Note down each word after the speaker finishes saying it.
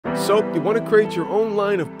So, you want to create your own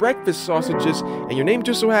line of breakfast sausages, and your name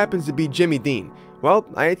just so happens to be Jimmy Dean. Well,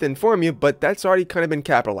 I hate to inform you, but that's already kind of been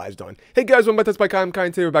capitalized on. Hey guys, welcome back to TutsByKai. I'm Kai,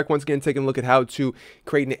 and today we're back once again taking a look at how to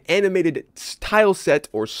create an animated tile set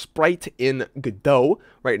or sprite in Godot.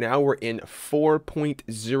 Right now, we're in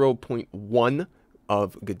 4.0.1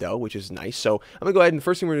 of Godot, which is nice. So I'm gonna go ahead, and the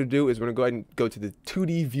first thing we're gonna do is we're gonna go ahead and go to the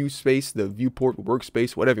 2D view space, the viewport,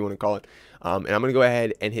 workspace, whatever you want to call it. And I'm gonna go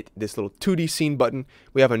ahead and hit this little 2D scene button.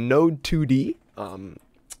 We have a node 2D,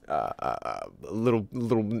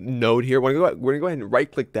 little node here. We're gonna go ahead and right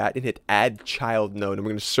click that and hit add child node, and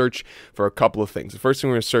we're gonna search for a couple of things. The first thing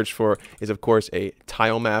we're gonna search for is, of course, a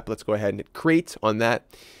tile map. Let's go ahead and hit create on that,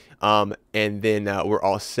 and then we're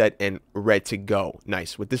all set and ready to go.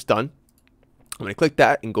 Nice. With this done, I'm going to click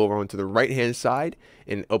that and go over onto the right hand side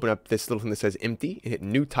and open up this little thing that says empty and hit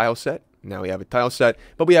new tile set. Now we have a tile set,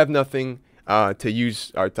 but we have nothing to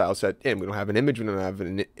use our tile set in. We don't have an image, we don't have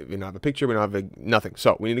a picture, we don't have nothing.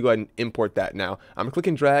 So we need to go ahead and import that now. I'm going to click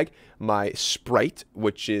and drag my sprite,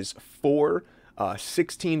 which is four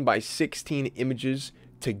 16 by 16 images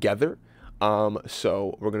together.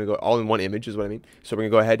 So we're going to go all in one image is what I mean. So we're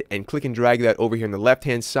going to go ahead and click and drag that over here on the left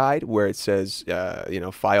hand side where it says,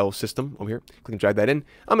 file system over here. Click and drag that in.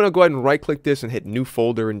 I'm going to go ahead and right click this and hit new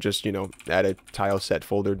folder and just, add a tile set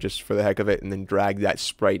folder just for the heck of it, and then drag that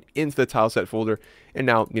sprite into the tile set folder. And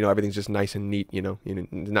now, everything's just nice and neat,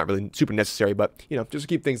 not really super necessary, but, just to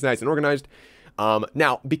keep things nice and organized.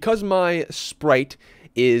 Now, because my sprite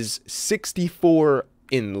is 64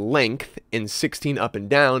 in length and 16 up and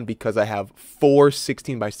down, because I have four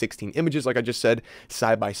 16 by 16 images, like I just said,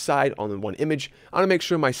 side by side on one image, I want to make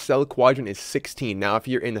sure my cell quadrant is 16. Now, if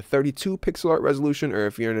you're in a 32 pixel art resolution, or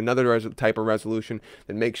if you're in another type of resolution,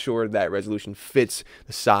 then make sure that resolution fits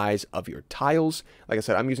the size of your tiles. Like I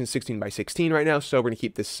said, I'm using 16 by 16 right now, so we're going to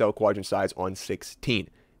keep this cell quadrant size on 16.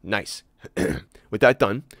 Nice. With that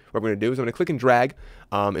done, what we're going to do is I'm going to click and drag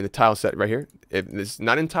in the tile set right here. If it's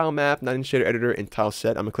not in tile map, not in shader editor, in tile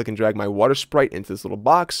set, I'm going to click and drag my water sprite into this little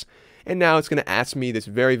box. And now it's going to ask me this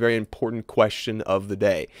very, very important question of the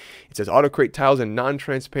day. It says auto create tiles in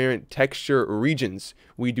non-transparent texture regions.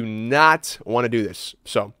 We do not want to do this.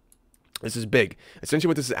 So this is big. Essentially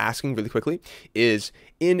what this is asking really quickly is,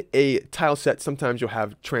 in a tile set, sometimes you'll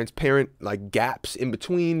have transparent gaps in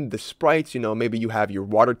between the sprites. Maybe you have your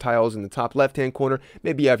water tiles in the top left-hand corner.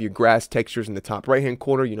 Maybe you have your grass textures in the top right-hand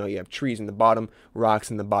corner. You have trees in the bottom,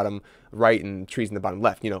 rocks in the bottom right, and trees in the bottom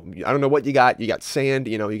left. I don't know what you got. You got sand,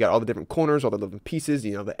 you got all the different corners, all the different pieces,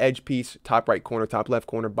 the edge piece, top right corner, top left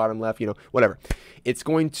corner, bottom left, whatever. It's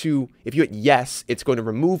going to, if you hit yes, it's going to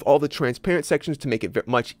remove all the transparent sections to make it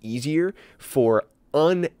much easier for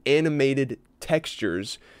unanimated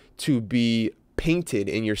textures to be painted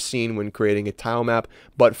in your scene when creating a tile map.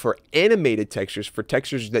 But for animated textures, for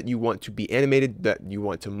textures that you want to be animated, that you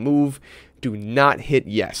want to move, do not hit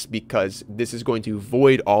yes, because this is going to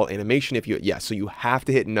void all animation if you hit yes. So you have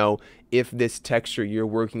to hit no if this texture you're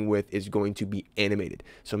working with is going to be animated.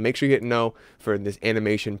 So make sure you hit no for this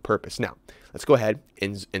animation purpose. Now, let's go ahead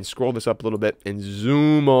and scroll this up a little bit and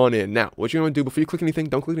zoom on in. Now, what you're going to do before you click anything,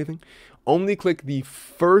 don't click anything. Only click the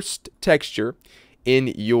first texture in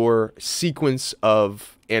your sequence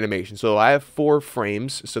of animation. So I have 4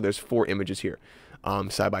 frames, so there's 4 images here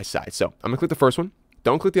side by side. So I'm going to click the first one.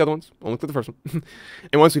 Don't click the other ones, only click the first one.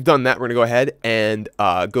 And once we've done that, we're going to go ahead and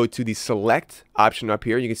go to the select option up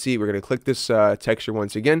here. You can see we're going to click this texture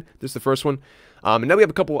once again. This is the first one. And now we have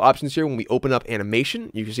a couple of options here. When we open up animation,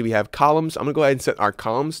 you can see we have columns. I'm going to go ahead and set our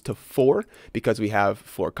columns to 4 because we have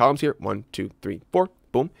 4 columns here. 1, 2, 3, 4.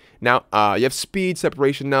 Boom. Now, you have speed,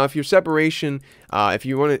 separation. Now, if your separation, if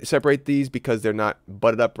you want to separate these because they're not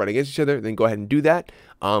butted up right against each other, then go ahead and do that.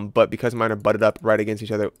 But because mine are butted up right against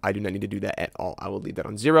each other, I do not need to do that at all. I will leave that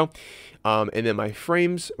on 0. And then my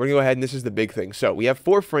frames, we're going to go ahead, and this is the big thing. So we have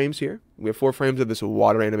 4 frames here. We have 4 frames of this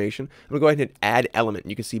water animation. I'm going to go ahead and hit add element.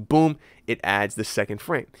 You can see, boom, it adds the second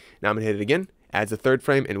frame. Now I'm going to hit it again, adds the third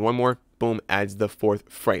frame, and one more. Boom, adds the 4th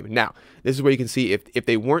frame. Now, this is where you can see if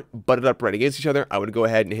they weren't butted up right against each other, I would go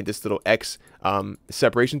ahead and hit this little X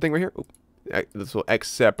separation thing right here. Ooh, this little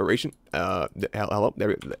X separation, hello,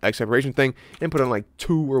 there, the X separation thing, and put on like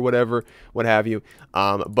 2 or whatever, what have you.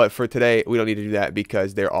 But for today, we don't need to do that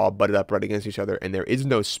because they're all butted up right against each other, and there is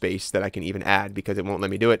no space that I can even add because it won't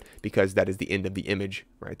let me do it because that is the end of the image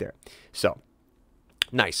right there. So,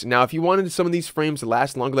 nice. Now, if you wanted some of these frames to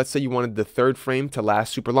last longer, let's say you wanted the 3rd frame to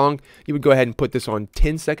last super long, you would go ahead and put this on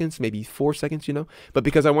 10 seconds, maybe 4 seconds, But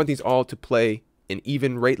because I want these all to play an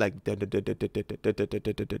even rate, like instead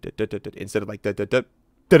of like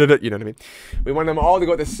You know what I mean? We want them all to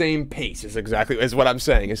go at the same pace. Is exactly is what I'm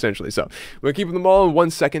saying, essentially. So we're keeping them all in 1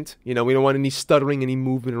 second. You know, we don't want any stuttering, any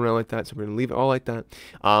movement around like that. So we're gonna leave it all like that.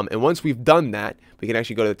 And once we've done that, we can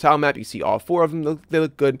actually go to the tile map. You see all 4 of them. They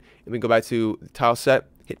look good. And we go back to the tile set,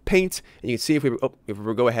 hit paint, and you can see if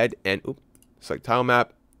we go ahead and select tile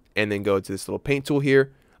map, and then go to this little paint tool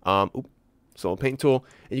here. This little paint tool,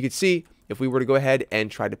 and you can see if we were to go ahead and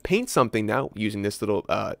try to paint something now using this little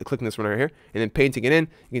clicking this one right here and then painting it in,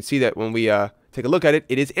 you can see that when we take a look at it,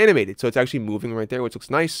 it is animated, so it's actually moving right there, which looks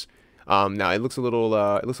nice. Now it looks a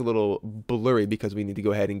little blurry because we need to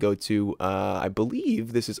go ahead and go to I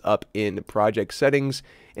believe this is up in project settings,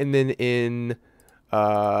 and then in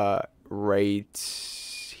right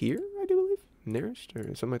here, I do believe, nearest or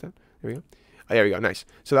something like that. There we go. There we go. Nice.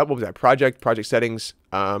 So that, what was that? Project settings,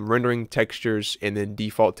 rendering textures, and then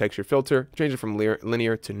default texture filter. Change it from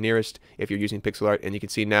linear to nearest if you're using pixel art, and you can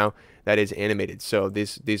see now that is animated. So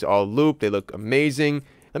these all loop. They look amazing.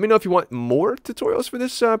 Let me know if you want more tutorials for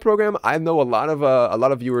this program. I know a lot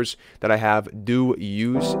of viewers that I have do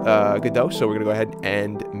use Godot, so we're gonna go ahead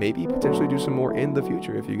and maybe potentially do some more in the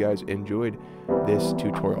future. If you guys enjoyed this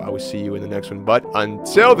tutorial, I will see you in the next one. But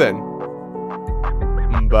until then,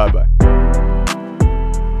 bye bye.